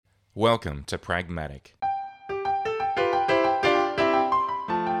Welcome to Pragmatic.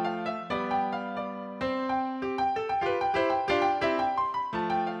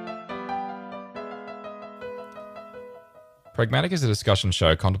 Pragmatic is a discussion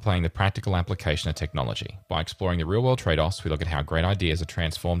show contemplating the practical application of technology. By exploring the real-world trade-offs, we look at how great ideas are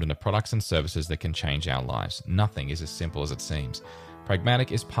transformed into products and services that can change our lives. Nothing is as simple as it seems.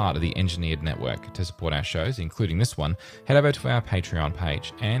 Pragmatic is part of the Engineered Network. To support our shows, including this one, head over to our Patreon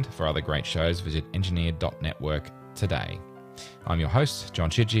page. And for other great shows, visit engineered.network today. I'm your host, John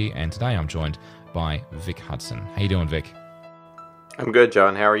Chidgey, and today I'm joined by Vic Hudson. How you doing, Vic? I'm good,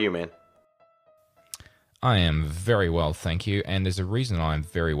 John. How are you, man? I am very well, thank you. And there's a reason I'm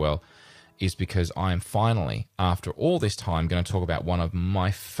very well is because I'm finally, after all this time, going to talk about one of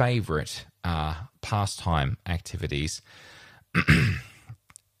my favorite pastime activities.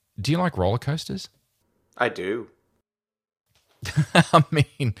 Do you like roller coasters? I do. I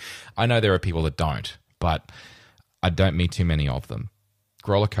mean, I know there are people that don't, but I don't meet too many of them.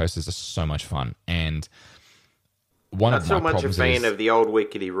 Roller coasters are so much fun, and one Not of so my much a problems fan is of the old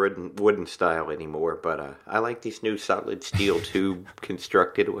wickety wooden style anymore, but I like these new solid steel tube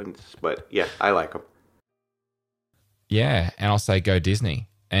constructed ones. But yeah, I like them. yeah, and I'll say go Disney,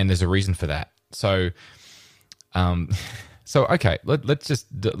 and there's a reason for that. So, okay, let's just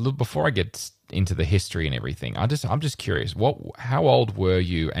before I get into the history and everything, I'm just curious. How old were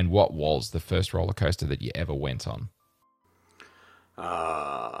you, and what was the first roller coaster that you ever went on?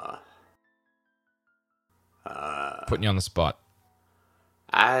 Putting you on the spot.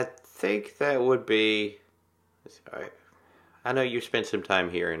 I think that would be. I know you spent some time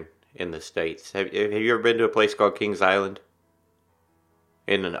here in the States. Have you ever been to a place called Kings Island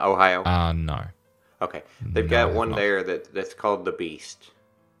in Ohio? No. Okay, they've No, I got have one not. there that's called the Beast.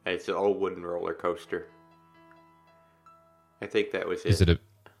 And it's an old wooden roller coaster. I think that was it.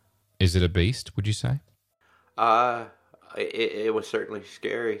 Is it a beast? Would you say? Uh, it was certainly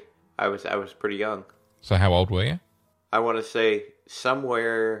scary. I was pretty young. So how old were you? I want to say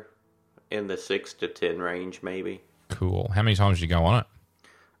somewhere in the 6 to 10 range, maybe. Cool. How many times did you go on it?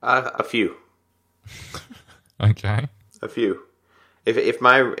 A few, Okay. a few. If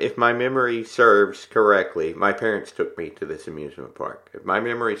my memory serves correctly, my parents took me to this amusement park. If my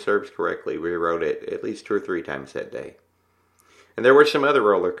memory serves correctly, we rode it at least 2 or 3 times that day. And there were some other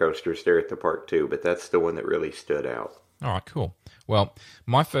roller coasters there at the park too, but that's the one that really stood out. All right, cool. Well,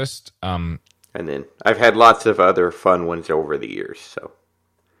 my first And then I've had lots of other fun ones over the years,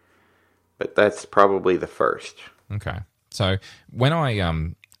 but that's probably the first. okay. So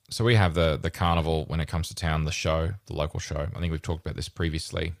when so we have the carnival when it comes to town, the local show. I think we've talked about this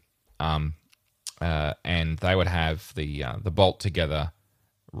previously. And they would have the bolt together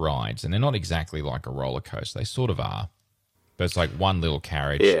rides, and they're not exactly like a roller coaster. They sort of are, but it's like one little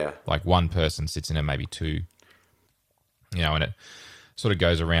carriage. Yeah. Like one person sits in it, maybe two. And it sort of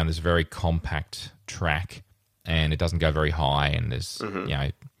goes around this very compact track, and it doesn't go very high. And there's,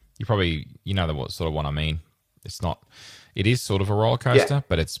 you probably what sort of what I mean. It is sort of a roller coaster,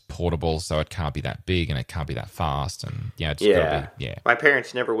 but it's portable, so it can't be that big and it can't be that fast. And it's gotta be. My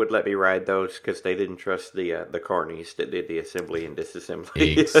parents never would let me ride those because they didn't trust the carnies that did the assembly and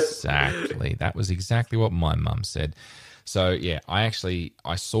disassembly. Exactly. That was exactly what my mum said. So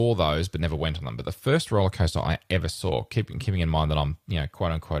I saw those but never went on them. But the first roller coaster I ever saw, keeping in mind that I'm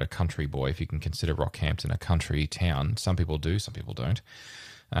quote unquote a country boy, if you can consider Rockhampton a country town, some people do, some people don't.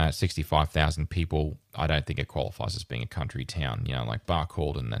 65,000 people, I don't think it qualifies as being a country town. Like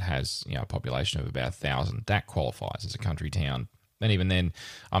Barcaldine that has a population of about 1,000, that qualifies as a country town. And even then,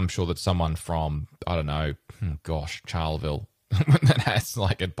 I'm sure that someone from, I don't know, Charleville, that has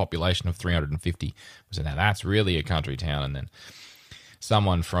like a population of 350, so now that's really a country town. And then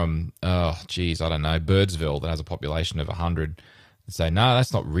someone from, I don't know, Birdsville that has a population of 100, would say, no,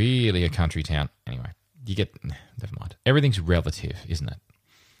 that's not really a country town. Anyway, never mind. Everything's relative, isn't it?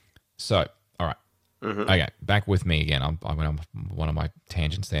 So, all right. Mm-hmm. Okay, back with me again. I went on one of my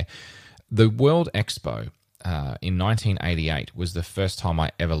tangents there. The World Expo in 1988 was the first time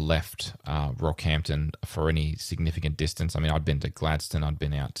I ever left Rockhampton for any significant distance. I mean, I'd been to Gladstone, I'd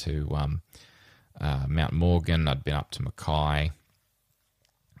been out to Mount Morgan, I'd been up to Mackay.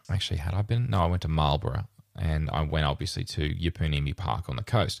 Actually, had I been? No, I went to Marlborough, and I went obviously to Yapunimi Park on the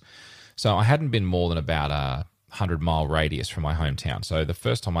coast. So I hadn't been more than about a 100-mile radius from my hometown. So the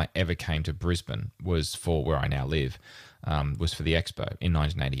first time I ever came to Brisbane was for where I now live, was for the Expo in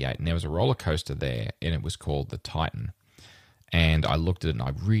 1988. And there was a roller coaster there, and it was called the Titan. And I looked at it, and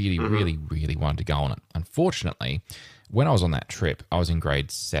I really, really, really wanted to go on it. Unfortunately, when I was on that trip, I was in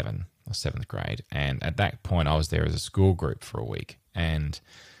grade 7 or 7th grade. And at that point, I was there as a school group for a week. And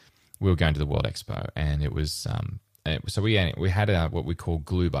we were going to the World Expo, and it was so we had what we call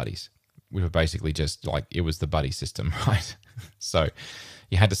glue buddies. We were basically just like, it was the buddy system, right? So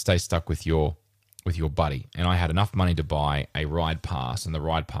you had to stay stuck with your buddy, and I had enough money to buy a ride pass, and the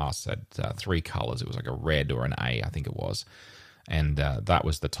ride pass had 3 colors. It was like a red or an A, I think it was, and that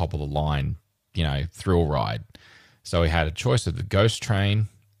was the top of the line, thrill ride. So we had a choice of the ghost train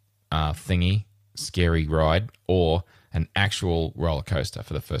thingy, scary ride, or an actual roller coaster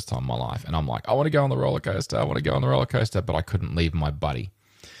for the first time in my life. And I'm like, I want to go on the roller coaster. I want to go on the roller coaster, but I couldn't leave my buddy.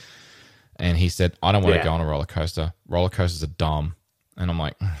 And he said, I don't want to go on a roller coaster. Roller coasters are dumb. And I'm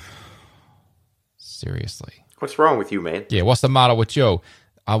like, seriously? What's wrong with you, man? Yeah, what's the matter with you?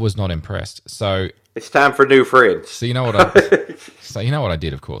 I was not impressed. So it's time for new friends. So you know what I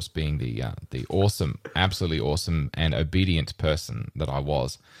did, of course, being the awesome, absolutely awesome and obedient person that I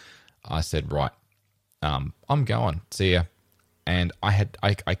was. I said, right, I'm going. See ya. And I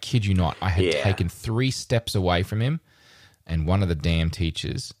kid you not, I had taken 3 steps away from him, and one of the damn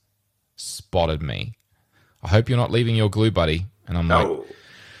teachers spotted me. I hope you're not leaving your glue buddy. And I'm like,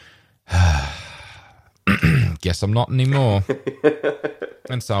 guess I'm not anymore.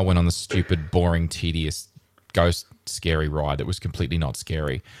 And so I went on the stupid, boring, tedious, ghost scary ride that was completely not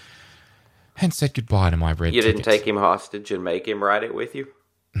scary, and said goodbye to my red ticket. You didn't take him hostage and make him ride it with you?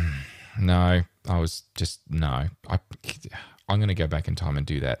 No, I was just, no. I'm going to go back in time and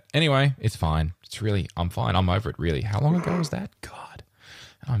do that. Anyway, it's fine. I'm fine. I'm over it, really. How long ago was that? God,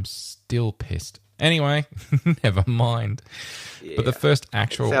 I'm still pissed. Anyway, never mind. Yeah. But the first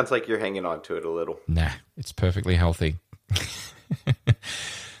actual... It sounds like you're hanging on to it a little. Nah, it's perfectly healthy.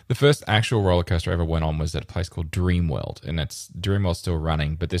 The first actual roller coaster I ever went on was at a place called Dreamworld, and Dreamworld's still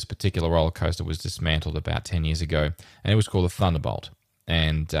running, but this particular roller coaster was dismantled about 10 years ago, and it was called the Thunderbolt.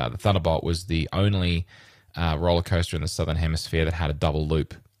 And the Thunderbolt was the only roller coaster in the Southern Hemisphere that had a double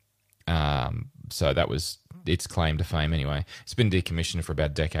loop. So that was its claim to fame anyway. It's been decommissioned for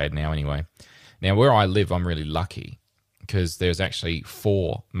about a decade now anyway. Now, where I live, I'm really lucky because there's actually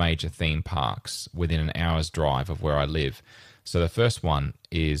 4 major theme parks within an hour's drive of where I live. So the first one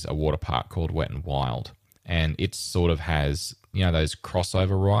is a water park called Wet and Wild, and it sort of has, those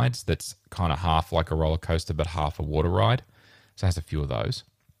crossover rides that's kind of half like a roller coaster but half a water ride. So it has a few of those.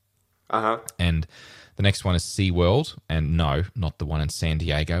 Uh-huh. And the next one is SeaWorld, and no, not the one in San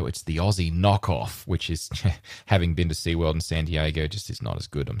Diego. It's the Aussie knockoff, which is, having been to SeaWorld in San Diego, just is not as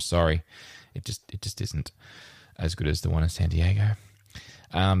good. I'm sorry. It just isn't as good as the one in San Diego.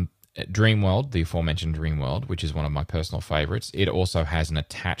 Dreamworld, the aforementioned Dreamworld, which is one of my personal favorites, it also has an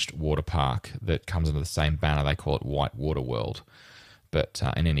attached water park that comes under the same banner. They call it White Water World. But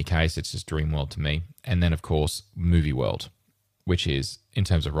in any case, it's just Dreamworld to me. And then, of course, Movie World, which is, in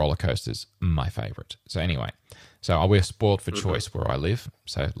terms of roller coasters, my favorite. So anyway, we're spoiled for choice where I live,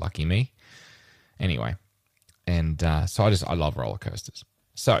 so lucky me. Anyway, and so I love roller coasters.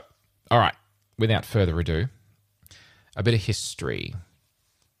 So, all right, without further ado, a bit of history.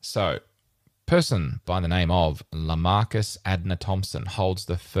 So, person by the name of Lamarcus Adna Thompson holds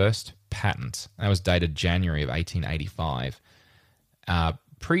the first patent. That was dated January of 1885.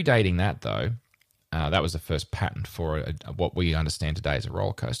 Predating that, though, that was the first patent for what we understand today as a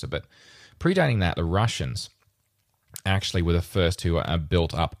roller coaster. But predating that, the Russians actually were the first who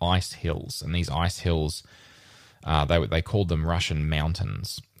built up ice hills. And these ice hills, they called them Russian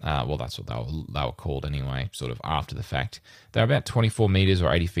mountains. Well, that's what they were called anyway, sort of after the fact. They're about 24 meters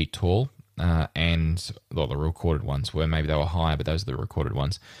or 80 feet tall. And well, the recorded ones were, maybe they were higher, but those are the recorded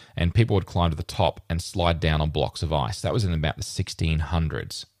ones. And people would climb to the top and slide down on blocks of ice. That was in about the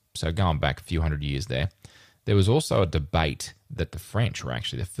 1600s. So going back a few hundred years there. There was also a debate that the French were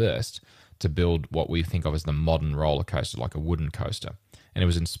actually the first to build what we think of as the modern roller coaster, like a wooden coaster. And it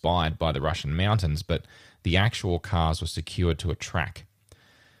was inspired by the Russian mountains, but the actual cars were secured to a track.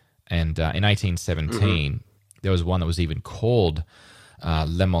 And in 1817, there was one that was even called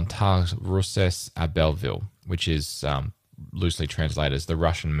Les Montagnes Russes à Belleville, which is loosely translated as the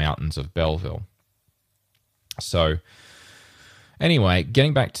Russian mountains of Belleville. So anyway,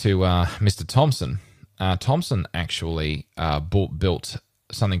 getting back to Mr. Thompson, Thompson actually built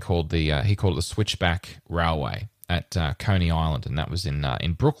something called he called it the Switchback Railway at Coney Island, and that was in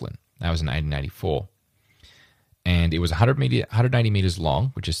Brooklyn. That was in 1884. And it was 180 meters long,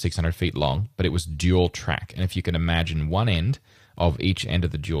 which is 600 feet long, but it was dual track. And if you can imagine, one end of each end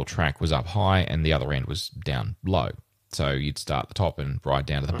of the dual track was up high and the other end was down low. So you'd start at the top and ride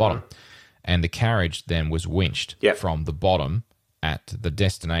down to the bottom. And the carriage then was winched from the bottom at the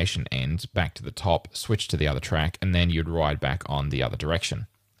destination end back to the top, switch to the other track, and then you'd ride back on the other direction.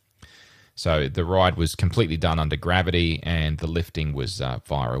 So the ride was completely done under gravity, and the lifting was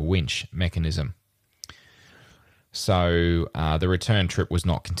via a winch mechanism. So the return trip was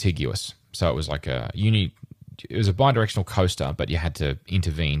not contiguous. So it was like it was a bidirectional coaster, but you had to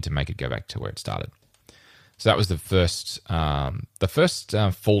intervene to make it go back to where it started. So that was the first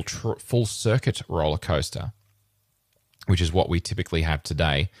full circuit roller coaster, which is what we typically have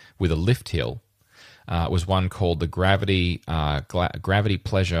today with a lift hill. Was one called the Gravity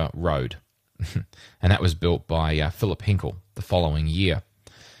Pleasure Road, and that was built by Philip Hinkle the following year.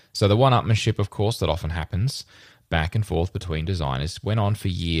 So the one-upmanship, of course, that often happens back and forth between designers went on for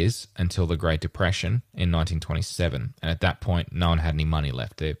years until the Great Depression in 1927, and at that point, no one had any money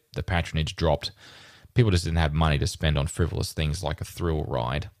left. The patronage dropped. People just didn't have money to spend on frivolous things like a thrill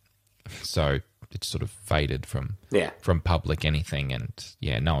ride, so it sort of faded from public anything, and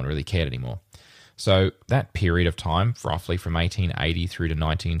no one really cared anymore. So that period of time, roughly from 1880 through to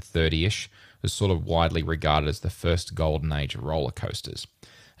 1930-ish, was sort of widely regarded as the first golden age of roller coasters.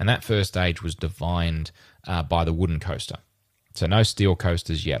 And that first age was defined by the wooden coaster. So no steel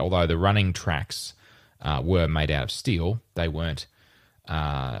coasters yet, although the running tracks were made out of steel. They weren't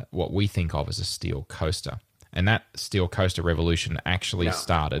what we think of as a steel coaster. And that steel coaster revolution actually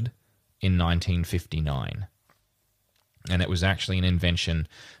started in 1959. And it was actually an invention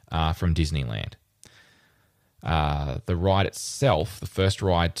from Disneyland. The ride itself, the first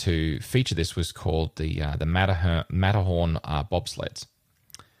ride to feature this, was called the Matterhorn bobsleds.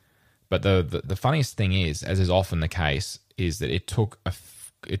 But the funniest thing is, as is often the case, is that it took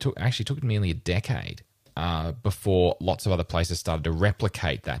nearly a decade before lots of other places started to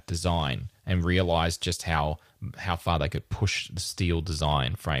replicate that design and realized just how far they could push the steel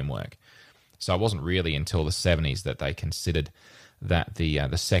design framework. So it wasn't really until the 70s that they considered that the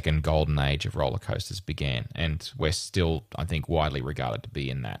second golden age of roller coasters began, and we're still, I think, widely regarded to be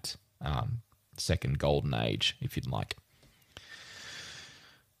in that second golden age, if you'd like.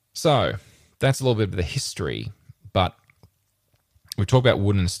 So that's a little bit of the history, but we talk about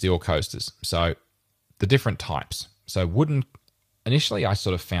wooden and steel coasters. So the different types. So wooden, initially I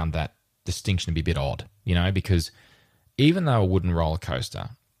sort of found that distinction to be a bit odd, because even though a wooden roller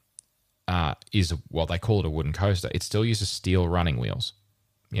coaster they call it a wooden coaster, it still uses steel running wheels,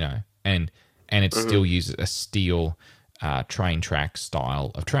 and it still uses a steel train track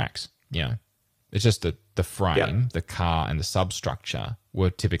style of tracks, It's just that the frame, the car, and the substructure were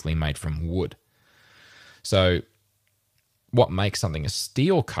typically made from wood. So what makes something a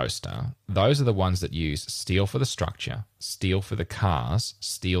steel coaster, those are the ones that use steel for the structure, steel for the cars,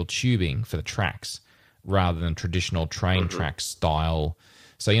 steel tubing for the tracks, rather than traditional train track style.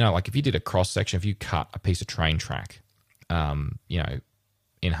 So, like if you did a cross-section, if you cut a piece of train track,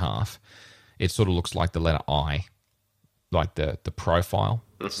 in half, it sort of looks like the letter I, like the profile.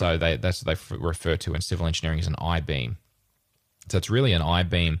 So that's what they refer to in civil engineering as an I-beam. So it's really an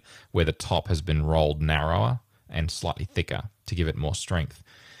I-beam where the top has been rolled narrower and slightly thicker to give it more strength.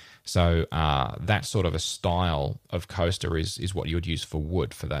 So that sort of a style of coaster is what you would use for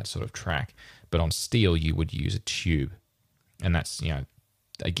wood for that sort of track. But on steel, you would use a tube. And that's,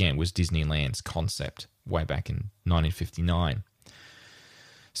 again, was Disneyland's concept way back in 1959.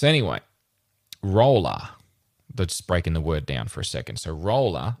 So anyway, roller. Let's breaking the word down for a second. So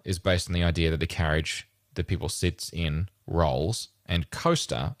roller is based on the idea that the carriage that people sits in rolls, and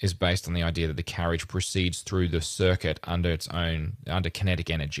coaster is based on the idea that the carriage proceeds through the circuit under kinetic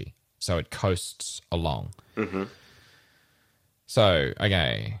energy. So it coasts along. Mm-hmm. So,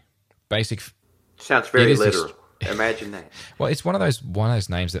 okay, basic. Sounds very literal. Imagine that. Well, it's one of those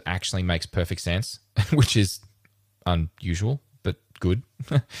names that actually makes perfect sense, which is unusual, but good.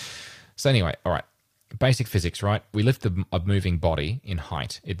 So anyway, all right. Basic physics, right? We lift a moving body in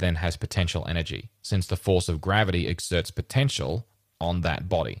height. It then has potential energy, since the force of gravity exerts potential on that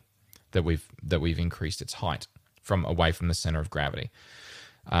body that we've increased its height from away from the center of gravity,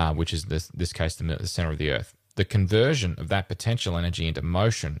 which is this case the center of the Earth. The conversion of that potential energy into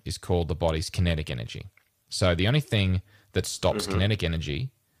motion is called the body's kinetic energy. So the only thing that stops kinetic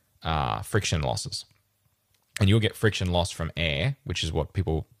energy are friction losses, and you'll get friction loss from air, which is what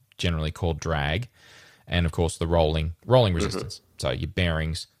people generally call drag. And of course, the rolling resistance. So your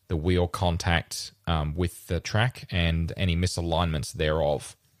bearings, the wheel contact with the track, and any misalignments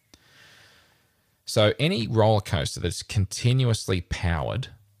thereof. So any roller coaster that's continuously powered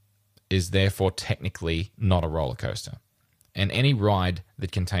is therefore technically not a roller coaster. And any ride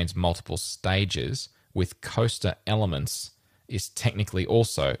that contains multiple stages with coaster elements is technically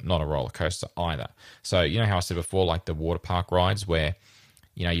also not a roller coaster either. So you know how I said before, like the water park rides where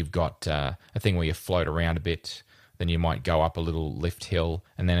you've got a thing where you float around a bit. then you might go up a little lift hill,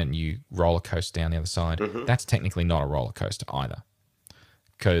 and then you roller coaster down the other side. That's technically not a roller coaster either,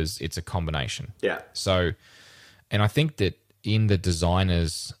 because it's a combination. Yeah. So, and I think that in the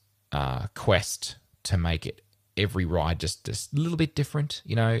designer's quest to make it every ride just a little bit different,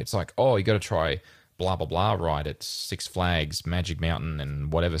 it's like, oh, you got to try blah blah blah ride at Six Flags Magic Mountain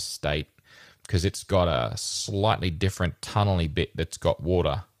in whatever state, because it's got a slightly different tunnely bit that's got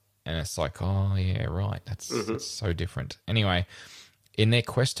water, and it's like, oh yeah, right, that's so different. Anyway, in their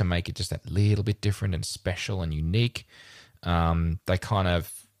quest to make it just that little bit different and special and unique, they kind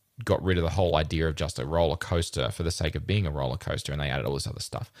of got rid of the whole idea of just a roller coaster for the sake of being a roller coaster, and they added all this other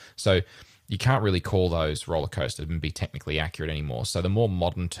stuff. So you can't really call those roller coasters and be technically accurate anymore. So the more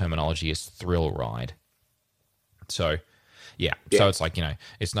modern terminology is thrill ride. So, yeah. So it's like,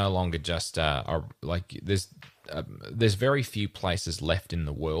 it's no longer just there's very few places left in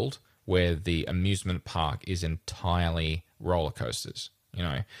the world where the amusement park is entirely roller coasters.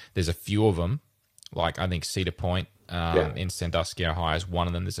 There's a few of them, like I think Cedar Point in Sandusky, Ohio is one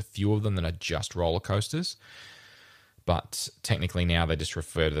of them. There's a few of them that are just roller coasters. But technically now they just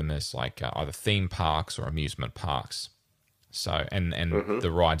refer to them as like either theme parks or amusement parks. So and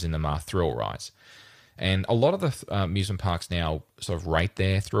the rides in them are thrill rides. And a lot of the amusement parks now sort of rate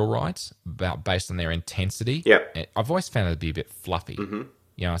their thrill rides based on their intensity. Yep. I've always found it to be a bit fluffy.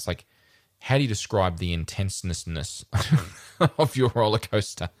 It's like, how do you describe the intenseness of your roller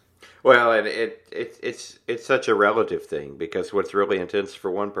coaster? Well, and it's such a relative thing, because what's really intense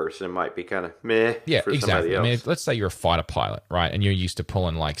for one person might be kind of meh for somebody else. I mean, let's say you're a fighter pilot, right, and you're used to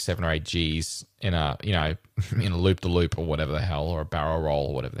pulling like 7 or 8 Gs in a in a loop to loop or whatever the hell, or a barrel roll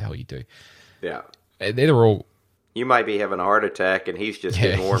or whatever the hell you do. Yeah, they're all. You might be having a heart attack, and he's just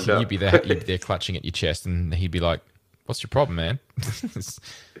getting warmed up. You'd be there clutching at your chest, and he'd be like, "What's your problem, man?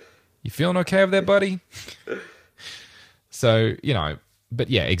 You feeling okay over there, buddy?" So But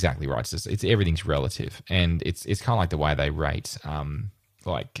yeah, exactly right. It's everything's relative, and it's kind of like the way they rate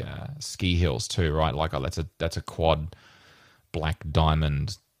ski hills too, right? Like, oh, that's a quad black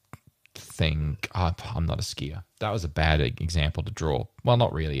diamond thing. I'm not a skier. That was a bad example to draw. Well,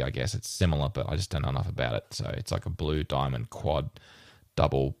 not really. I guess it's similar, but I just don't know enough about it. So it's like a blue diamond quad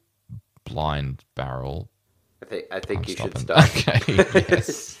double blind barrel. I think you should stop. Okay,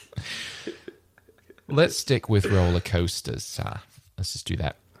 yes. Let's stick with roller coasters. Let's just do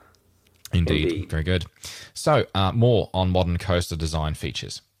that. Indeed. Very good. So, more on modern coaster design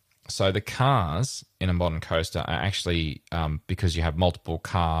features. So, the cars in a modern coaster are actually, because you have multiple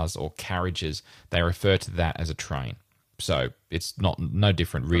cars or carriages, they refer to that as a train. So, it's no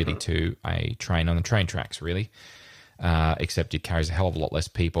different really to a train on the train tracks, really, except it carries a hell of a lot less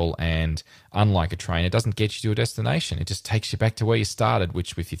people. And unlike a train, it doesn't get you to a destination. It just takes you back to where you started,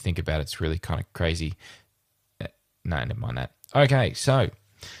 which, if you think about it, it's really kind of crazy. No, never mind that. Okay, so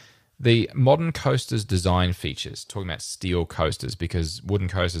the modern coasters design features, talking about steel coasters, because wooden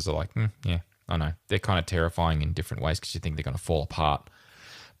coasters are like, yeah, I know. They're kind of terrifying in different ways because you think they're going to fall apart.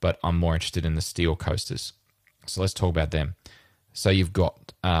 But I'm more interested in the steel coasters. So let's talk about them. So you've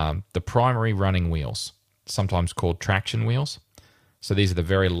got the primary running wheels, sometimes called traction wheels. So these are the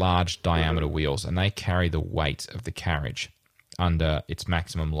very large diameter wheels, and they carry the weight of the carriage under its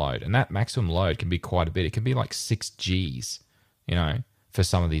maximum load. And that maximum load can be quite a bit. It can be like 6 Gs. For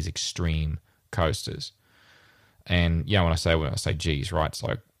some of these extreme coasters. And yeah, when I say G's, right? It's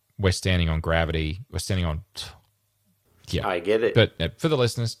like we're standing on gravity. We're standing on. Yeah, I get it. But for the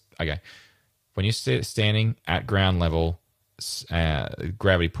listeners, okay, when you're standing at ground level,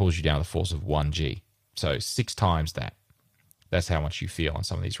 gravity pulls you down with a force of 1 G. So 6 times that. That's how much you feel on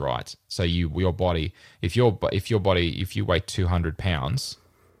some of these rides. So your body, if you weigh 200 pounds.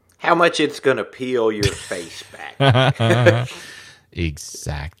 How much it's going to peel your face back.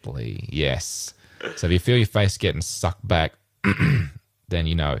 Exactly. Yes. So if you feel your face getting sucked back, then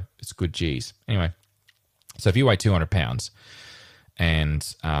it's good G's. Anyway, so if you weigh 200 pounds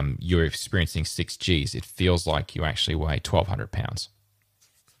and you're experiencing 6 G's, it feels like you actually weigh 1,200 pounds.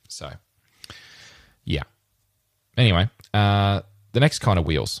 So, yeah. Anyway, the next kind of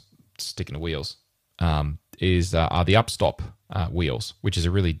wheels, sticking to wheels, are the upstop wheels, which is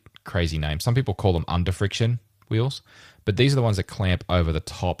a really crazy name. Some people call them under friction wheels, but these are the ones that clamp over the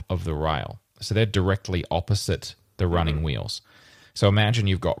top of the rail. So they're directly opposite the running wheels. So imagine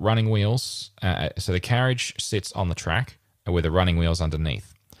you've got running wheels. So the carriage sits on the track with the running wheels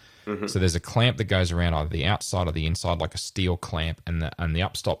underneath. So there's a clamp that goes around either the outside or the inside, like a steel clamp, and the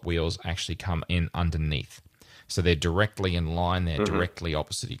upstop wheels actually come in underneath. So they're directly in line. They're directly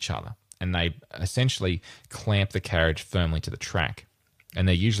opposite each other. And they essentially clamp the carriage firmly to the track. And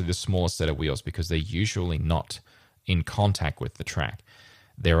they're usually the smallest set of wheels because they're usually not in contact with the track.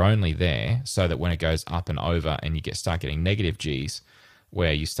 They're only there so that when it goes up and over and you start getting negative Gs,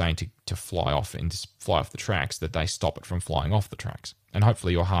 where you're starting to fly off the tracks, that they stop it from flying off the tracks. And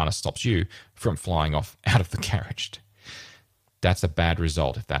hopefully your harness stops you from flying off out of the carriage. That's a bad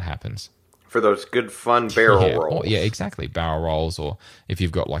result if that happens. For those good fun barrel rolls. Yeah, exactly. Barrel rolls, or if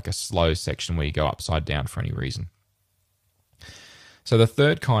you've got like a slow section where you go upside down for any reason. So the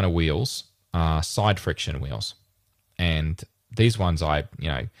third kind of wheels are side friction wheels. And these ones I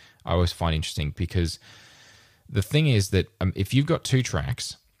always find interesting, because the thing is that if you've got two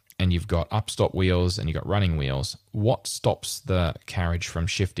tracks and you've got upstop wheels and you've got running wheels, what stops the carriage from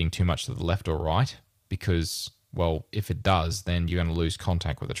shifting too much to the left or right? Because, well, if it does, then you're going to lose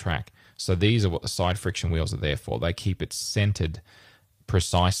contact with the track. So these are what the side friction wheels are there for. They keep it centered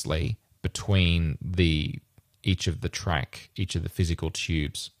precisely between each of the physical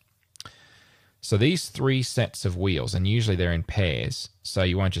tubes. So these three sets of wheels, and usually they're in pairs, so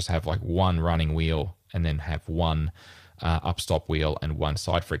you won't just have like one running wheel and then have one upstop wheel and one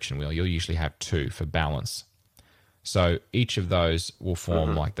side friction wheel. You'll usually have two for balance. So each of those will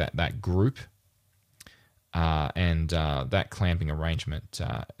form like that group, and that clamping arrangement,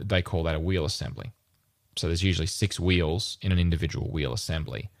 they call that a wheel assembly. So there's usually 6 wheels in an individual wheel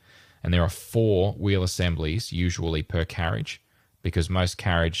assembly. And there are 4 wheel assemblies usually per carriage, because most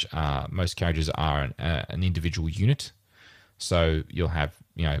carriages are an individual unit. So you'll have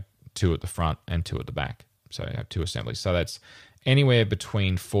 2 at the front and 2 at the back. So you have 2 assemblies. So that's anywhere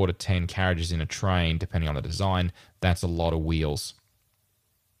between 4 to 10 carriages in a train, depending on the design. That's a lot of wheels.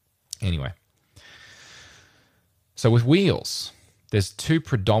 Anyway, so with wheels, there's 2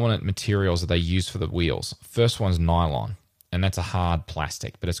 predominant materials that they use for the wheels. First one's nylon. And that's a hard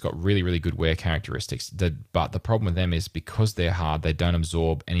plastic, but it's got really, really good wear characteristics. But the problem with them is because they're hard, they don't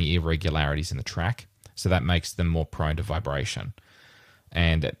absorb any irregularities in the track. So that makes them more prone to vibration.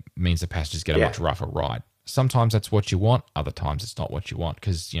 And it means the passengers get a much rougher ride. Sometimes that's what you want. Other times it's not what you want,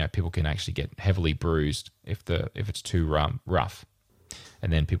 because people can actually get heavily bruised if it's too rough.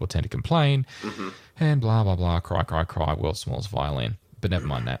 And then people tend to complain and blah, blah, blah, cry, cry, cry, world's smallest violin. But never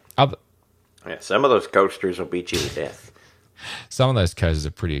mind that. Some of those coasters will beat you to death. Some of those coasters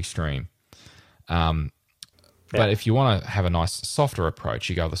are pretty extreme. But if you want to have a nice softer approach,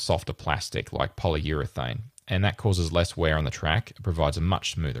 you go with a softer plastic like polyurethane. And that causes less wear on the track. It provides a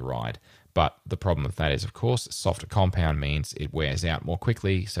much smoother ride. But the problem with that is, of course, softer compound means it wears out more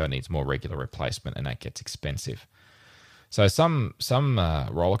quickly, so it needs more regular replacement, and that gets expensive. So some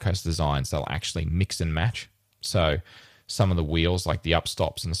roller coaster designs, they'll actually mix and match. So some of the wheels, like the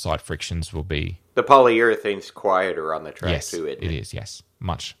upstops and the side frictions, will be... The polyurethane's quieter on the track too, isn't it? It is, yes.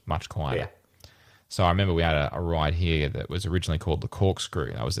 Much, much quieter. Yeah. So I remember we had a ride here that was originally called the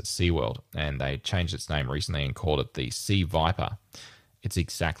Corkscrew. That was at SeaWorld, and they changed its name recently and called it the Sea Viper. It's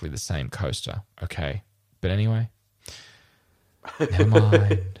exactly the same coaster, okay? But anyway, never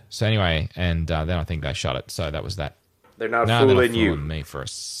mind. So anyway, and then I think they shut it. So that was that. They're not fooling you. Me for a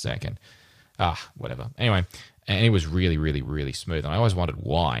second. Whatever. Anyway, and it was really, really, really smooth. And I always wondered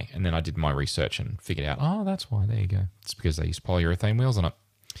why. And then I did my research and figured out, oh, that's why. There you go. It's because they use polyurethane wheels on it.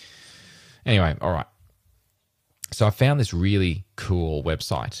 Anyway, all right. So I found this really cool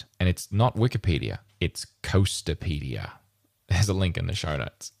website, and it's not Wikipedia. It's Coasterpedia. There's a link in the show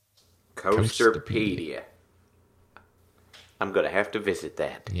notes. Coasterpedia. I'm going to have to visit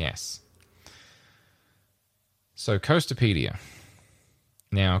that. Yes. So Coasterpedia.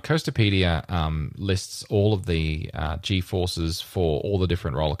 Now, Coasterpedia lists all of the G-forces for all the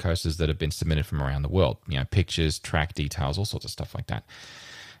different roller coasters that have been submitted from around the world. Pictures, track details, all sorts of stuff like that.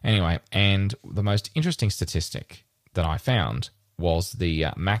 Anyway, and the most interesting statistic that I found was the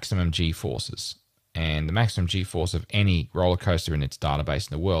maximum G-forces. And the maximum G-force of any roller coaster in its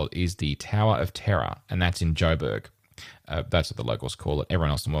database in the world is the Tower of Terror, and that's in Joburg. That's what the locals call it.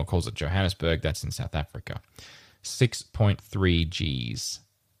 Everyone else in the world calls it Johannesburg. That's in South Africa. 6.3 Gs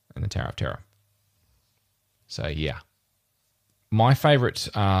in the Tower of Terror. So, yeah. My favorite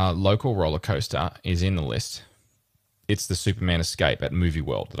local roller coaster is in the list. It's the Superman Escape at Movie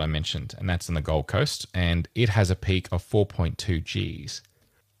World that I mentioned, and that's in the Gold Coast, and it has a peak of 4.2 Gs.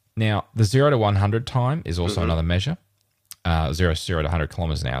 Now, the 0 to 100 time is also another measure. 0 to 100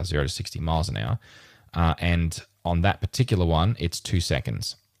 kilometers an hour, 0 to 60 miles an hour. And on that particular one, it's 2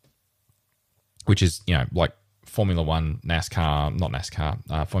 seconds, which is, like Formula One, NASCAR, not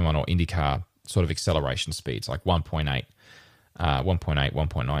NASCAR, Formula One or IndyCar sort of acceleration speeds, like 1.8,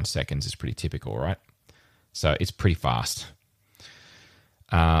 1.9 seconds is pretty typical, right? So it's pretty fast.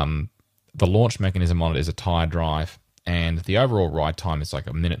 The launch mechanism on it is a tire drive. And the overall ride time is like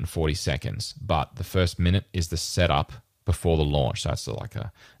 1 minute and 40 seconds. But the first minute is the setup before the launch. So it's like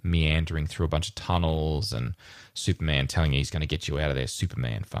a meandering through a bunch of tunnels and Superman telling you he's going to get you out of there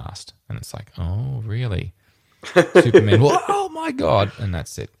Superman fast. And it's like, oh, really? Superman, well, oh my God. And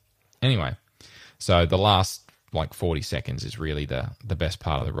that's it. Anyway, so the last like 40 seconds is really the best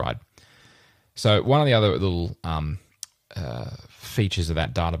part of the ride. So one of the other little features of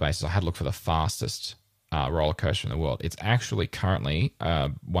that database is I had a look for the fastest roller coaster in the world. It's actually currently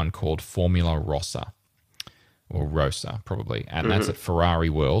one called Formula Rossa, or Rosa, probably. And that's at Ferrari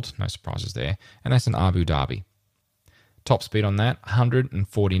World. No surprises there. And that's in Abu Dhabi. Top speed on that,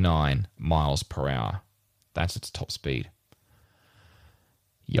 149 miles per hour. That's its top speed.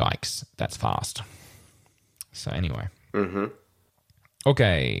 Yikes. That's fast. So anyway.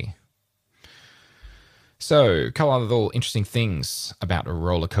 Okay. So, a couple other little interesting things about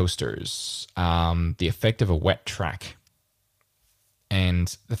roller coasters. The effect of a wet track.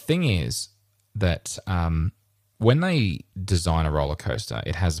 And the thing is that when they design a roller coaster,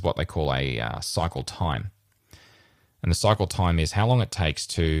 it has what they call a cycle time. And the cycle time is how long it takes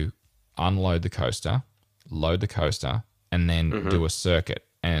to unload the coaster, load the coaster, and then do a circuit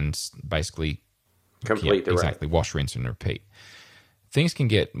and basically complete the exactly ride. Wash, rinse, and repeat. Things can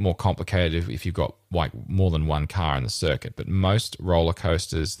get more complicated if you've got like more than one car in the circuit, but most roller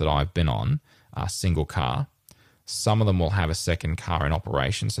coasters that I've been on are single car. Some of them will have a second car in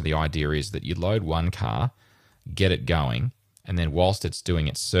operation. So the idea is that you load one car, get it going, and then whilst it's doing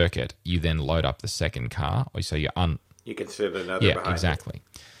its circuit, you then load up the second car. Or so you can sit another behind it. Exactly.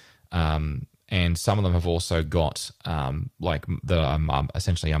 And some of them have also got like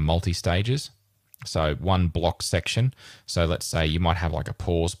essentially a multi-stages. So one block section. So let's say you might have like a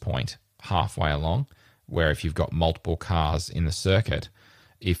pause point halfway along, where if you've got multiple cars in the circuit,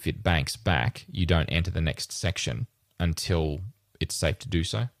 if it banks back, you don't enter the next section until it's safe to do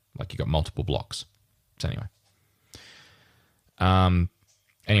so. Like you've got multiple blocks. So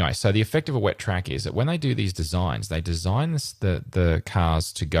anyway, so the effect of a wet track is that when they do these designs, they design the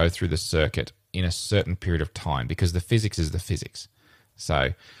cars to go through the circuit in a certain period of time because the physics is the physics.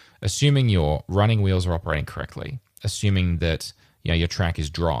 So assuming your running wheels are operating correctly, assuming that your track is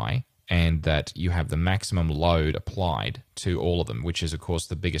dry and that you have the maximum load applied to all of them, which is, of course,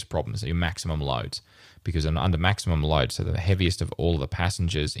 the biggest problem, is your maximum loads. Because under maximum load, so the heaviest of all of the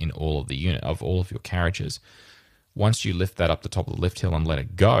passengers in all of the unit, of all of your carriages, once you lift that up the top of the lift hill and let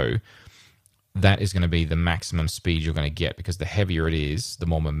it go, that is going to be the maximum speed you're going to get, because the heavier it is, the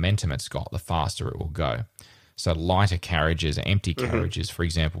more momentum it's got, the faster it will go. So lighter carriages, empty carriages, for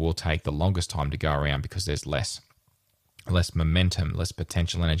example, will take the longest time to go around because there's less momentum, less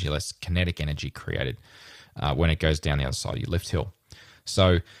potential energy, less kinetic energy created when it goes down the other side of your lift hill.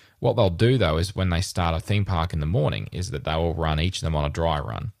 So what they'll do, though, is when they start a theme park in the morning, is that they will run each of them on a dry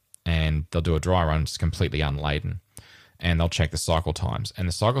run. And they'll do a dry run just completely unladen. And they'll check the cycle times. And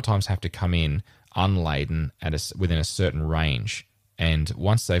the cycle times have to come in unladen within a certain range. And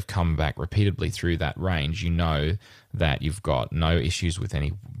once they've come back repeatedly through that range, you know that you've got no issues with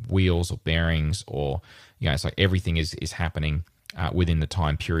any wheels or bearings, or it's like everything is happening within the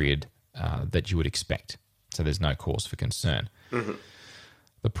time period that you would expect. So there's no cause for concern.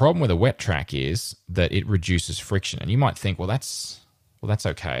 The problem with a wet track is that it reduces friction. And you might think, well, that's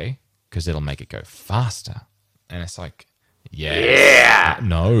okay because it'll make it go faster. And it's like,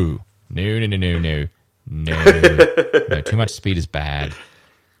 no, too much speed is bad.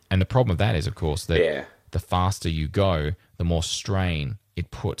 And the problem with that is, of course, that the faster you go, the more strain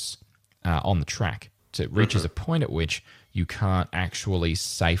it puts on the track. So it reaches a point at which you can't actually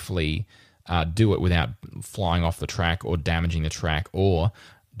safely do it without flying off the track or damaging the track, or,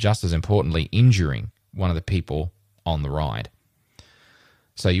 just as importantly, injuring one of the people on the ride.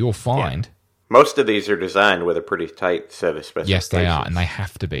 So you'll find... Most of these are designed with a pretty tight set of specifications. Yes, they are, and they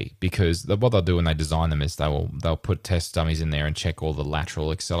have to be, because what they'll do when they design them is they'll put test dummies in there and check all the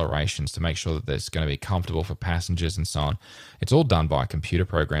lateral accelerations to make sure that it's going to be comfortable for passengers and so on. It's all done by a computer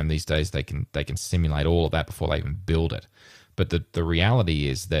program these days. They can simulate all of that before they even build it. But the reality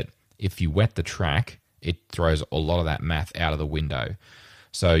is that if you wet the track, it throws a lot of that math out of the window.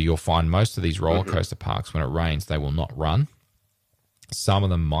 So you'll find most of these roller coaster parks, when it rains, they will not run. Some of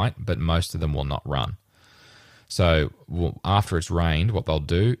them might, but most of them will not run. So after it's rained, what they'll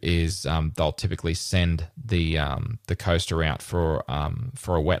do is they'll typically send the coaster out for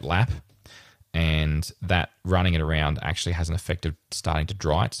a wet lap, and that running it around actually has an effect of starting to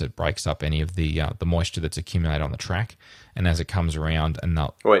dry it, so it breaks up any of the moisture that's accumulated on the track. And as it comes around, and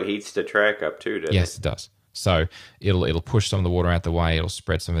it heats the track up too, doesn't it? Yes, it does. So it'll push some of the water out the way. It'll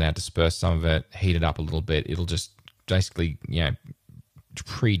spread some of it out, disperse some of it, heat it up a little bit. It'll just basically,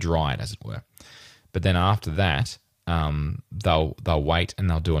 pre-dried, as it were. But then after that, they'll wait and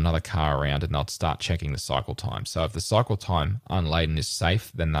they'll do another car around and they'll start checking the cycle time. So if the cycle time unladen is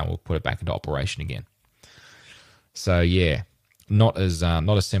safe, then they will put it back into operation again. So yeah, not as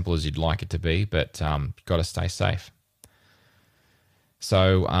simple as you'd like it to be, but got to stay safe.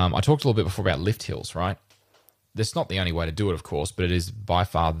 So I talked a little bit before about lift hills, right? That's not the only way to do it, of course, but it is by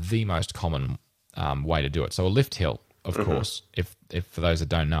far the most common way to do it. So a lift hill, of course, if for those that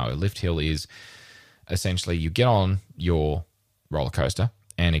don't know, a lift hill is essentially you get on your roller coaster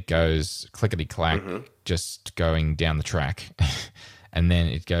and it goes clickety-clack, just going down the track. And then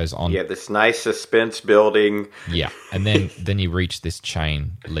it goes on. Yeah, this nice suspense building. Yeah, and then you reach this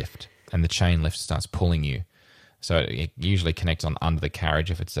chain lift, and the chain lift starts pulling you. So it usually connects on under the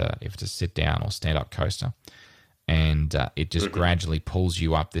carriage if it's a sit down or stand up coaster, and it just gradually pulls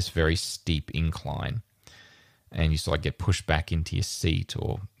you up this very steep incline, and you sort of get pushed back into your seat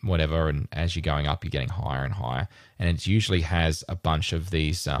or whatever. And as you're going up, you're getting higher and higher, and it usually has a bunch of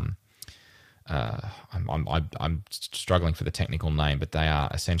these. I'm struggling for the technical name, but they are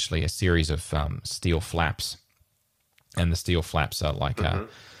essentially a series of steel flaps, and the steel flaps are like they're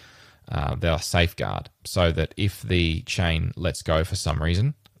a safeguard, so that if the chain lets go for some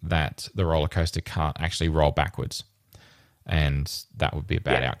reason, that the roller coaster can't actually roll backwards, and that would be a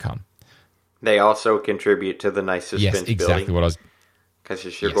bad outcome. They also contribute to the nice suspense building. Yes, exactly building. What I was. Because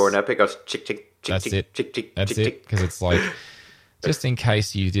as you're going up, it goes chick chick chick That's chick it. chick chick. That's it. Because it's like, just in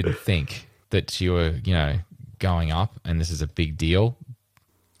case you didn't think that you were, going up, and this is a big deal.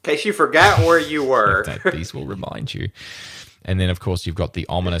 In case you forgot where you were. These will remind you. And then, of course, you've got the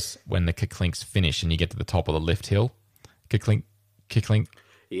ominous when the kiclinks finish and you get to the top of the lift hill. Kicklink, kicklink.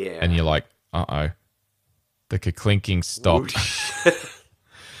 Yeah. And you're like, uh-oh. The kiclinking stopped.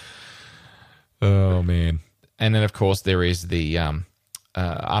 Oh, man. And then, of course, there is the...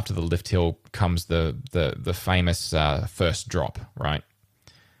 after the lift hill comes the famous first drop, right?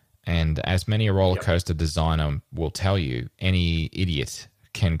 And as many a roller coaster designer will tell you, any idiot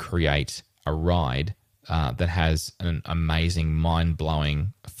can create a ride that has an amazing,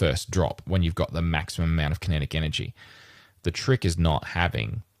 mind-blowing first drop when you've got the maximum amount of kinetic energy. The trick is not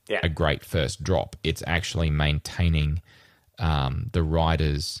having a great first drop. It's actually maintaining the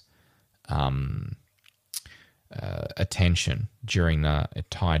rider's attention during the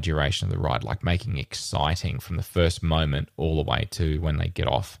entire duration of the ride, like making it exciting from the first moment all the way to when they get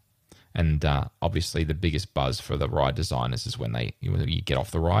off. And obviously the biggest buzz for the ride designers is when you get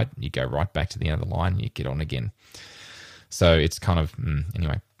off the ride, you go right back to the end of the line, and you get on again. So it's kind of,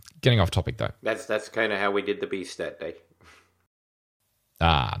 anyway, getting off topic though. That's kind of how we did the Beast that day.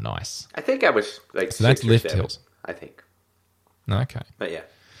 Ah, nice. I think I was like so that's lift hills. I think. Okay. But yeah.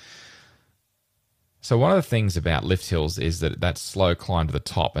 So one of the things about lift hills is that slow climb to the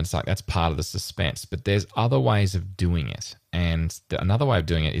top, and it's like that's part of the suspense. But there's other ways of doing it, and another way of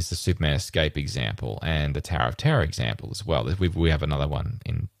doing it is the Superman Escape example and the Tower of Terror example as well. We have another one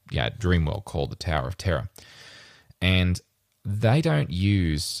in Dreamworld called the Tower of Terror, and they don't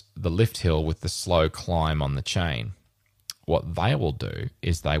use the lift hill with the slow climb on the chain. What they will do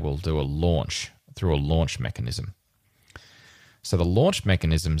is they will do a launch through a launch mechanism. So the launch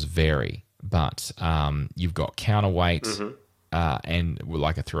mechanisms vary. But you've got counterweight and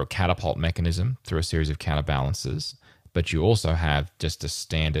through a catapult mechanism, through a series of counterbalances. But you also have just a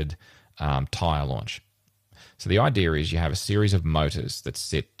standard tire launch. So the idea is you have a series of motors that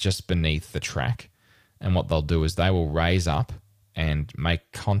sit just beneath the track. And what they'll do is they will raise up and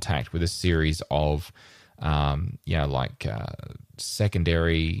make contact with a series of,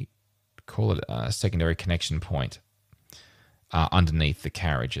 secondary, call it a secondary connection point underneath the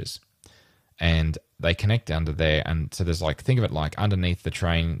carriages. And they connect under there, and so there's think of it like underneath the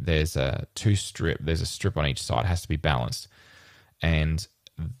train, there's a strip on each side, it has to be balanced. And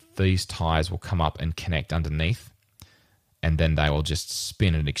these tires will come up and connect underneath, and then they will just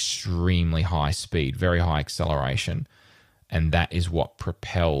spin at an extremely high speed, very high acceleration, and that is what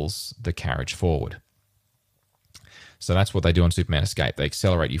propels the carriage forward. So that's what they do on Superman Escape. They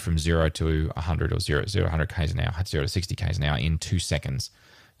accelerate you from 0 to 100 or 0 to 100 k's an hour, 0 to 60 k's an hour in 2 seconds.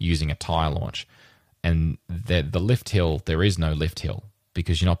 Using a tire launch. And the lift hill, there is no lift hill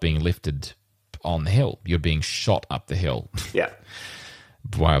because you're not being lifted on the hill. You're being shot up the hill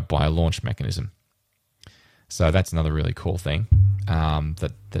by a launch mechanism. So that's another really cool thing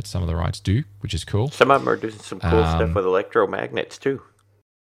that some of the rides do, which is cool. Some of them are doing some cool stuff with electromagnets too.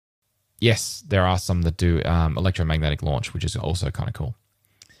 Yes, there are some that do electromagnetic launch, which is also kind of cool.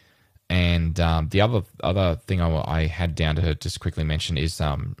 And the other thing I had down to just quickly mention is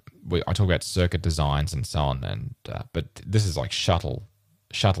I talk about circuit designs and so on, and but this is like shuttle.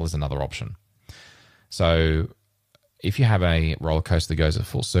 Shuttle is another option. So if you have a roller coaster that goes a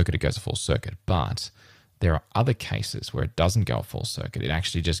full circuit, it goes a full circuit. But there are other cases where it doesn't go a full circuit. It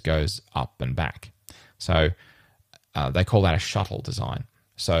actually just goes up and back. So they call that a shuttle design.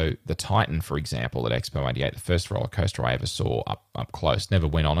 So the Titan, for example, at Expo 88, the first roller coaster I ever saw up close, never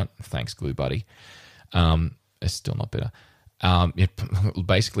went on it. Thanks, Glue Buddy. It's still not bitter.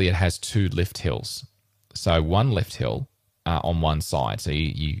 Basically, it has two lift hills. So one lift hill on one side. So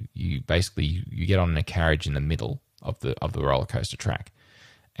you basically you get on in a carriage in the middle of the roller coaster track,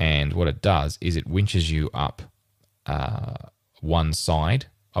 and what it does is it winches you up one side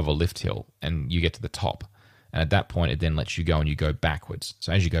of a lift hill, and you get to the top. And at that point, it then lets you go and you go backwards.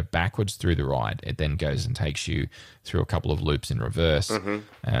 So as you go backwards through the ride, it then goes and takes you through a couple of loops in reverse,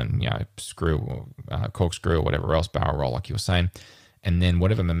 and corkscrew or whatever else, barrel roll like you were saying, and then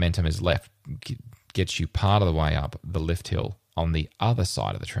whatever momentum is left gets you part of the way up the lift hill on the other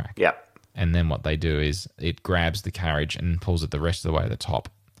side of the track. Yeah. And then what they do is it grabs the carriage and pulls it the rest of the way to the top,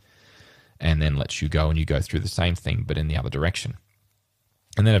 and then lets you go and you go through the same thing but in the other direction.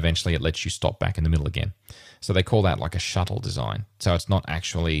 And then eventually it lets you stop back in the middle again. So they call that like a shuttle design. So it's not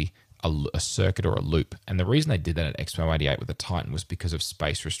actually a circuit or a loop. And the reason they did that at Expo 88 with the Titan was because of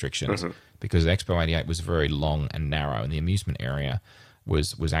space restrictions. Because Expo 88 was very long and narrow, and the amusement area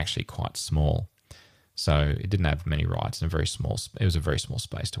was actually quite small. So it didn't have many rides, and it was a very small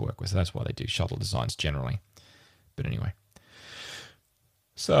space to work with. So that's why they do shuttle designs generally. But anyway.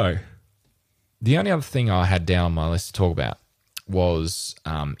 So the only other thing I had down on my list to talk about was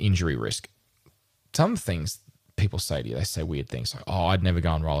injury risk. Some things people say to you, they say weird things like, "Oh, I'd never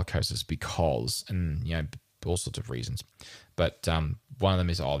go on roller coasters because," and all sorts of reasons. But one of them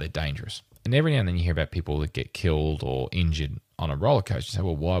is, "Oh, they're dangerous." And every now and then you hear about people that get killed or injured on a roller coaster. You say,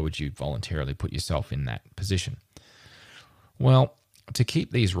 "Well, why would you voluntarily put yourself in that position?" Well, to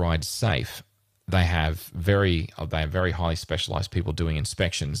keep these rides safe, they have very highly specialized people doing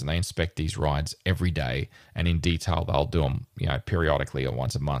inspections, and they inspect these rides every day, and in detail. They'll do them, periodically, or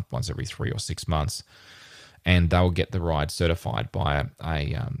once a month, once every 3 or 6 months, and they'll get the ride certified by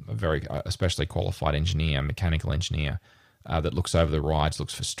a very especially qualified engineer, mechanical engineer, that looks over the rides,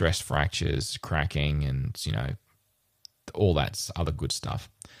 looks for stress fractures, cracking, and all that other good stuff.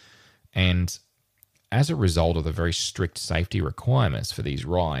 And as a result of the very strict safety requirements for these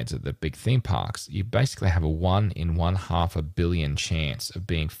rides at the big theme parks, you basically have a 1 in 1/2 billion chance of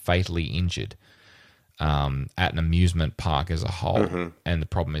being fatally injured at an amusement park as a whole. And the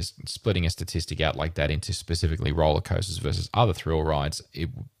problem is splitting a statistic out like that into specifically roller coasters versus other thrill rides,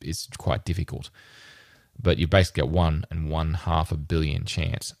 it's quite difficult. But you basically get 1 in 1/2 billion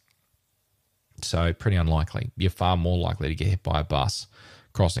chance. So pretty unlikely. You're far more likely to get hit by a bus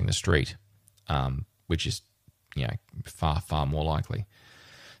crossing the street, which is, far, far more likely.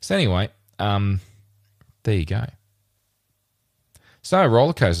 So anyway, there you go. So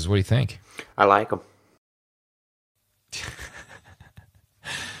roller coasters, what do you think? I like them.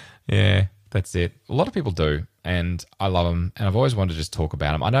 Yeah, that's it. A lot of people do, and I love them, and I've always wanted to just talk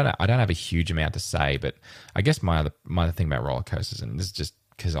about them. I don't have a huge amount to say, but I guess my other thing about roller coasters, and this is just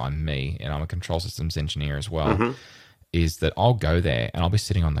because I'm me and I'm a control systems engineer as well, is that I'll go there and I'll be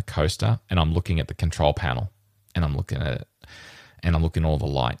sitting on the coaster and I'm looking at the control panel and I'm looking at it and I'm looking at all the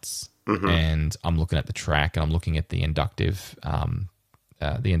lights and I'm looking at the track and I'm looking at the inductive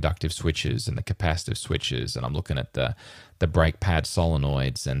switches and the capacitive switches, and I'm looking at the brake pad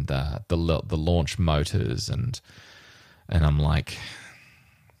solenoids and the launch motors, and I'm like,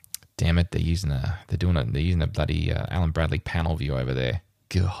 damn it, they're using a bloody Alan Bradley panel view over there.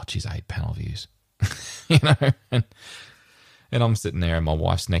 God, geez, I hate panel views. And I'm sitting there and my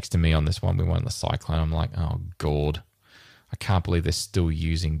wife's next to me on this one. We went on the Cyclone. I'm like, oh God, I can't believe they're still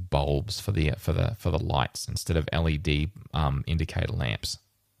using bulbs for the lights instead of LED indicator lamps.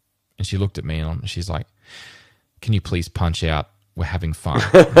 And she looked at me and she's like, can you please punch out? We're having fun.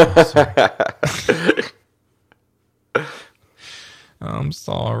 I'm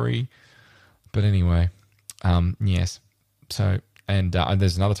sorry. But anyway, yes. So, and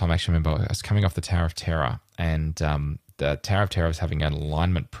there's another time, actually, I remember I was coming off the Tower of Terror, and the Tower of Terror was having an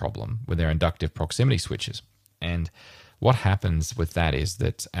alignment problem with their inductive proximity switches. And what happens with that is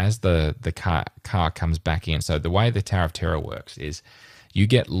that as the car comes back in, so the way the Tower of Terror works is you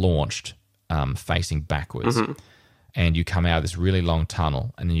get launched facing backwards, and you come out of this really long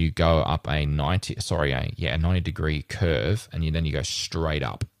tunnel, and then you go up a 90-degree curve, and then you go straight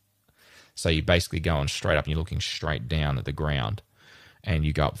up. So you're basically going straight up, and you're looking straight down at the ground, and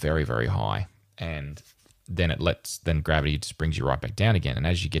you go up very, very high. And then gravity just brings you right back down again. And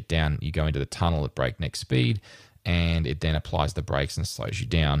as you get down, you go into the tunnel at breakneck speed, and it then applies the brakes and slows you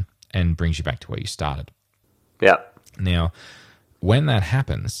down and brings you back to where you started. Yeah. Now, when that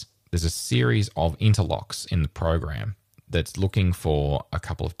happens, there's a series of interlocks in the program that's looking for a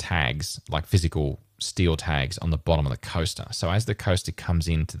couple of tags, like physical steel tags on the bottom of the coaster. So as the coaster comes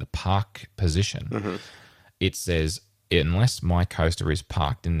into the park position, it says, unless my coaster is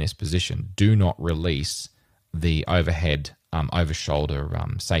parked in this position, do not release the overhead, over-shoulder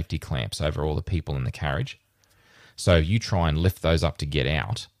safety clamps over all the people in the carriage. So you try and lift those up to get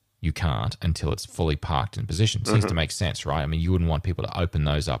out. You can't until it's fully parked in position. Seems to make sense, right? I mean, you wouldn't want people to open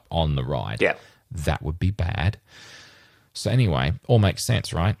those up on the ride. Yeah. That would be bad. So anyway, all makes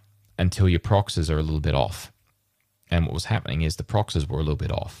sense, right? Until your proxes are a little bit off. And what was happening is the proxes were a little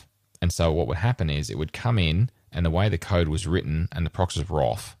bit off. And so what would happen is it would come in, and the way the code was written and the proxes were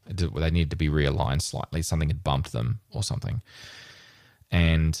off, they needed to be realigned slightly. Something had bumped them or something.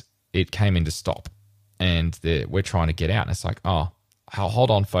 And it came in to stop. And we're trying to get out. And it's like, oh, hold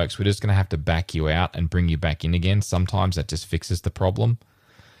on, folks. We're just going to have to back you out and bring you back in again. Sometimes that just fixes the problem.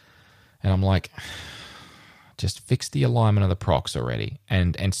 And I'm like, just fix the alignment of the prox already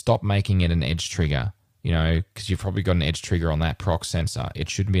and stop making it an edge trigger, because you've probably got an edge trigger on that prox sensor. It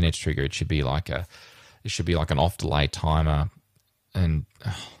shouldn't be an edge trigger. It should be like an off delay timer. And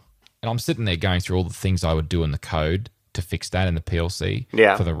I'm sitting there going through all the things I would do in the code to fix that in the PLC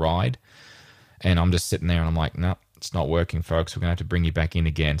for the ride. And I'm just sitting there and I'm like, no, it's not working, folks. We're going to have to bring you back in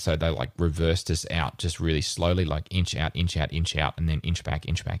again. So they like reversed us out just really slowly, like inch out, inch out, inch out, and then inch back,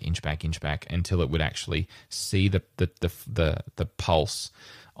 inch back, inch back, inch back, until it would actually see the pulse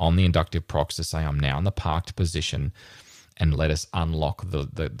on the inductive prox to say I'm now in the parked position, and let us unlock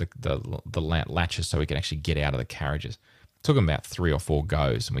the latches so we can actually get out of the carriages. It took them about 3 or 4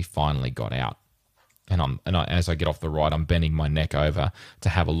 goes, and we finally got out. And as I get off the ride, I'm bending my neck over to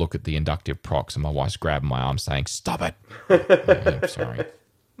have a look at the inductive prox, and my wife's grabbing my arm saying, "Stop it!"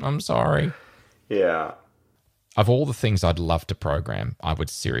 I'm sorry. Yeah. Of all the things I'd love to program, I would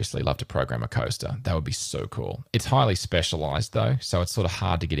seriously love to program a coaster. That would be so cool. It's highly specialized, though, so it's sort of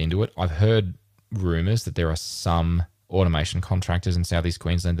hard to get into it. I've heard rumors that there are some automation contractors in Southeast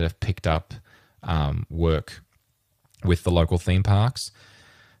Queensland that have picked up work with the local theme parks.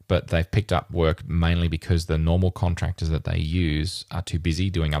 But they've picked up work mainly because the normal contractors that they use are too busy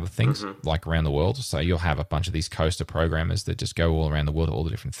doing other things, like around the world. So you'll have a bunch of these coaster programmers that just go all around the world to all the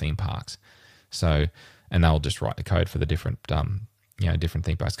different theme parks. So, and they'll just write the code for the different, different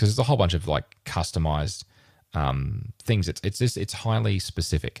theme parks, because there's a whole bunch of like customized things. It's highly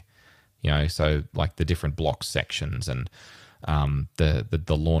specific, so like the different block sections and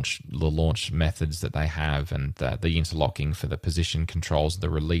the launch methods that they have, and the interlocking for the position controls, the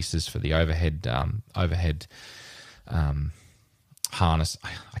releases for the overhead harness.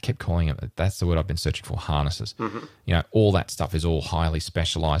 I kept calling it, that's the word I've been searching for, harnesses. All that stuff is all highly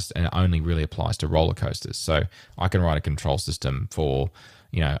specialized, and it only really applies to roller coasters. So I can write a control system for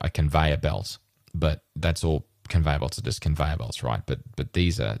a conveyor belt, but that's all. Conveyor belts are just conveyor belts, right? But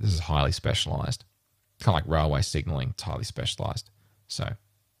this is highly specialized. Kind of like railway signaling, it's highly specialized. So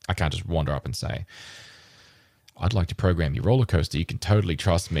I can't just wander up and say, I'd like to program your roller coaster. You can totally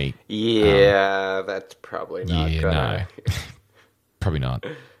trust me. Yeah, that's probably not no. Probably not.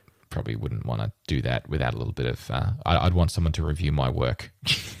 Probably wouldn't want to do that without a little bit of... I'd want someone to review my work.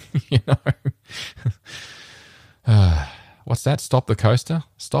 What's that? Stop the coaster?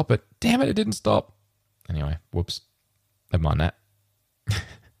 Stop it. Damn it, it didn't stop. Anyway, whoops. Never mind that.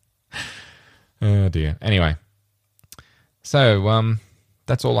 Oh dear. Anyway, so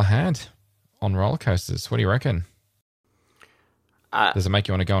that's all I had on roller coasters. What do you reckon? Does it make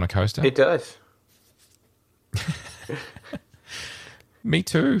you want to go on a coaster? It does. Me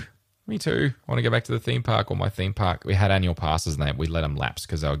too. I want to go back to the theme park, or my theme park. We had annual passes and we let them lapse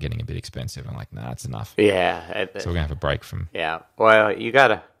because they were getting a bit expensive. I'm like, nah, that's enough. Yeah. So we're going to have a break from... Yeah. Well, you got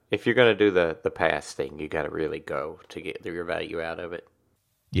to, if you're going to do the pass thing, you got to really go to get your value out of it.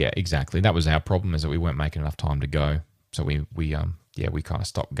 Yeah, exactly. That was our problem, is that we weren't making enough time to go. So we kind of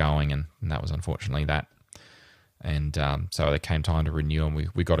stopped going, and that was unfortunately that. And so it came time to renew them.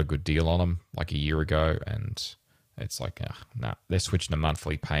 We got a good deal on them like a year ago, and it's like, no, they're switching to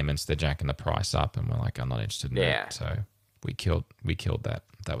monthly payments. They're jacking the price up, and we're like, I'm not interested in that. So we killed that.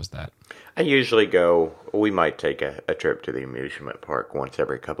 That was that. I usually go, we might take a trip to the amusement park once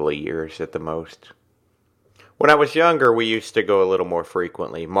every couple of years at the most. When I was younger, we used to go a little more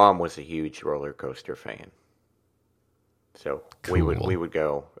frequently. Mom was a huge roller coaster fan. So cool. we would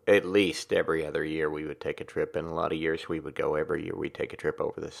go at least every other year. We would take a trip, and a lot of years we would go every year. We'd take a trip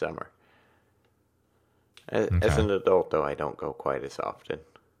over the summer. As Okay. an adult, though, I don't go quite as often.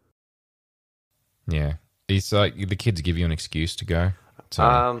 Yeah. It's like the kids give you an excuse to go.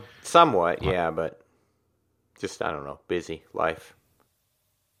 So, Somewhat, like, yeah, but just, I don't know, busy life.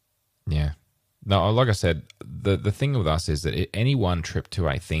 yeah. No, like I said, the thing with us is that any one trip to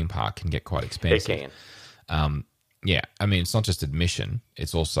a theme park can get quite It expensive. can. Yeah, I mean, it's not just admission;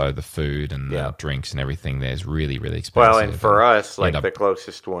 it's also the food and Yeah. the drinks and everything. There's really, really Well, and expensive. for us, You end like the up,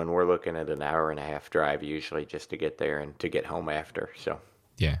 closest one, we're looking at an hour and a half drive usually just to get there and to get home after. So,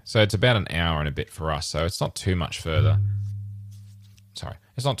 yeah. So it's about an hour and a bit for us. So it's not too much further. Sorry,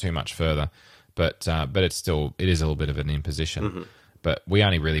 it's not too much further, but it's still it is a little bit of an imposition. But we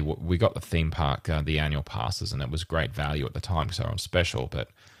only really we got the theme park the annual passes, and it was great value at the time because they were on special. But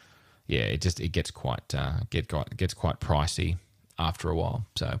yeah, it gets quite gets quite pricey after a while.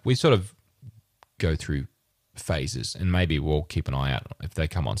 So we sort of go through phases, and maybe we'll keep an eye out if they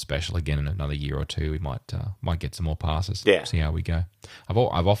come on special again in another year or two. We might get some more passes. Yeah. See how we go.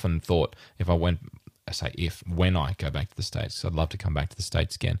 I've often thought if I went, when I go back to the States, 'cause I'd love to come back to the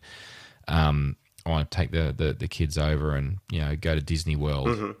States again. I want to take the kids over and go to Disney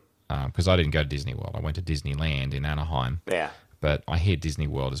World because I didn't go to Disney World. I went to Disneyland in Anaheim. yeah. But I hear Disney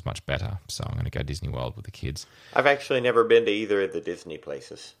World is much better, so I'm going to go Disney World with the kids. I've actually never been to either of the Disney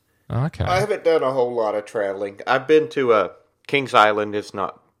places. Okay. I haven't done a whole lot of traveling. I've been to Kings Island. It's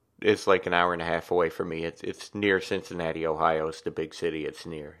like an hour and a half away from me. It's near Cincinnati, Ohio. It's the big city it's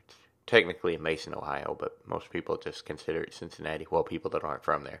near. It's technically in Mason, Ohio, but most people just consider it Cincinnati. Well, people that aren't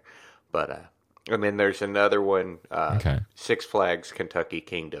from there. But and then there's another one, Okay. Six Flags Kentucky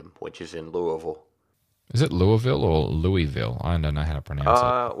Kingdom, which is in Louisville. Is it Louisville or Louisville? I don't know how to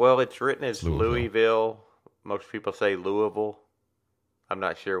pronounce it. Well, it's written as Louisville. Louisville. Most people say Louisville. I'm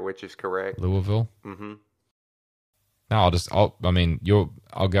not sure which is correct. Louisville. Mm-hmm. No,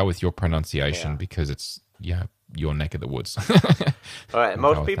 I'll go with your pronunciation Yeah. because it's your neck of the woods. All right, go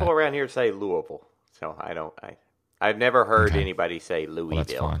most with people that. around here say Louisville, so I've never heard Okay. anybody say Louisville. Well,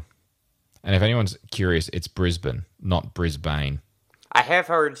 that's fine. And if anyone's curious, it's Brisbane, not Brisbane. I have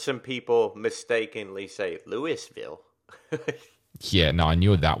heard some people mistakenly say Louisville. Yeah, no, I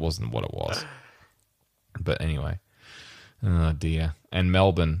knew that wasn't what it was. But anyway, oh dear. And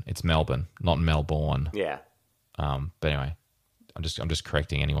Melbourne, it's Melbourne, not Melbourne. Yeah. But anyway, I'm just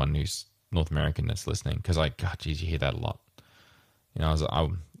correcting anyone who's North American that's listening because geez, you hear that a lot.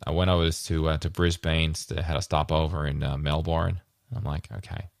 I went over to Brisbane, had a stopover in Melbourne. I'm like,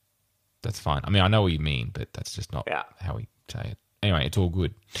 okay, that's fine. I mean, I know what you mean, but that's just not how we say it. Anyway, it's all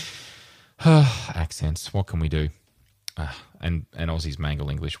good. Accents, what can we do? And Aussies mangle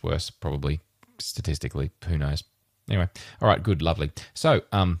English worse, probably statistically. Who knows? Anyway, all right, good, lovely. So,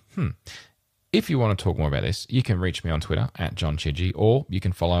 if you want to talk more about this, you can reach me on Twitter at John Chidgey, or you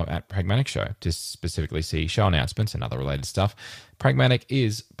can follow at Pragmatic Show to specifically see show announcements and other related stuff. Pragmatic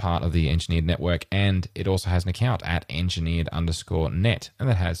is part of the Engineered Network, and it also has an account at engineered_net, and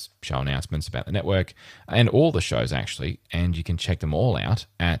that has show announcements about the network and all the shows, actually, and you can check them all out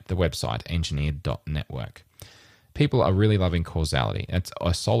at the website engineered.network. People are really loving Causality. It's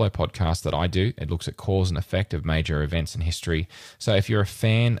a solo podcast that I do. It looks at cause and effect of major events in history. So if you're a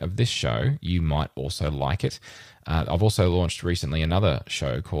fan of this show, you might also like it. I've also launched recently another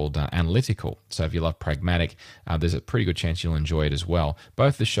show called Analytical. So if you love Pragmatic, there's a pretty good chance you'll enjoy it as well.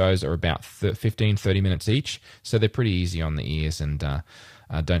 Both the shows are about 15, 30 minutes each, so they're pretty easy on the ears and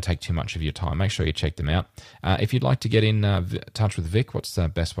don't take too much of your time. Make sure you check them out. If you'd like to get in touch with Vic, what's the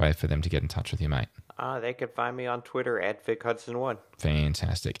best way for them to get in touch with you, mate? They can find me on Twitter at VicHudson1.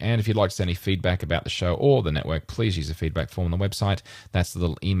 Fantastic. And if you'd like to send any feedback about the show or the network, please use the feedback form on the website. That's the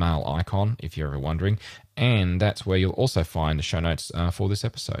little email icon, if you're ever wondering. And that's where you'll also find the show notes for this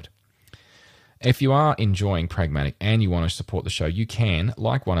episode. If you are enjoying Pragmatic and you want to support the show, you can,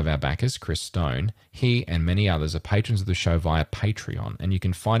 like one of our backers, Chris Stone. He and many others are patrons of the show via Patreon, and you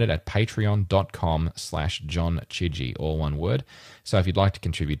can find it at patreon.com/John Chidgey, all one word. So if you'd like to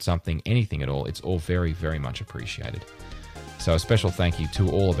contribute something, anything at all, it's all very, very much appreciated. So a special thank you to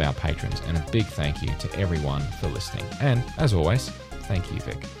all of our patrons, and a big thank you to everyone for listening. And as always, thank you,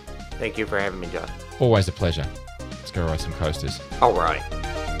 Vic. Thank you for having me, John. Always a pleasure. Let's go ride some coasters. All right.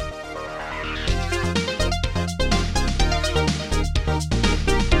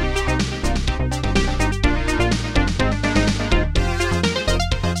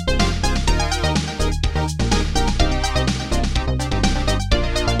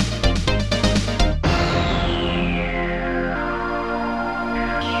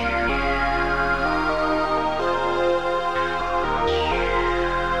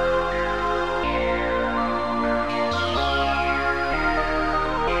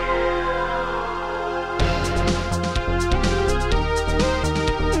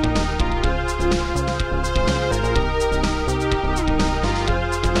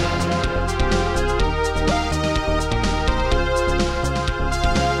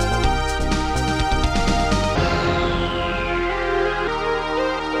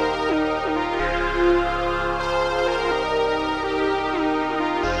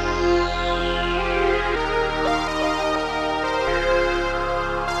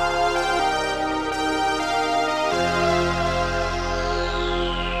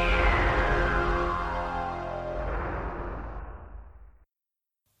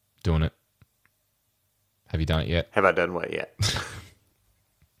 Doing it. Have you done it yet? Have I done what yet?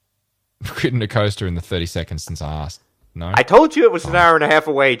 Ridden a coaster in the 30 seconds since I asked. No? I told you it was an hour and a half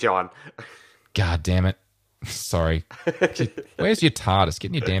away, John. God damn it. Sorry. Where's your TARDIS? Get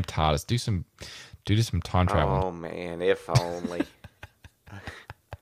in your damn TARDIS. Do some time travel. Oh, man, if only.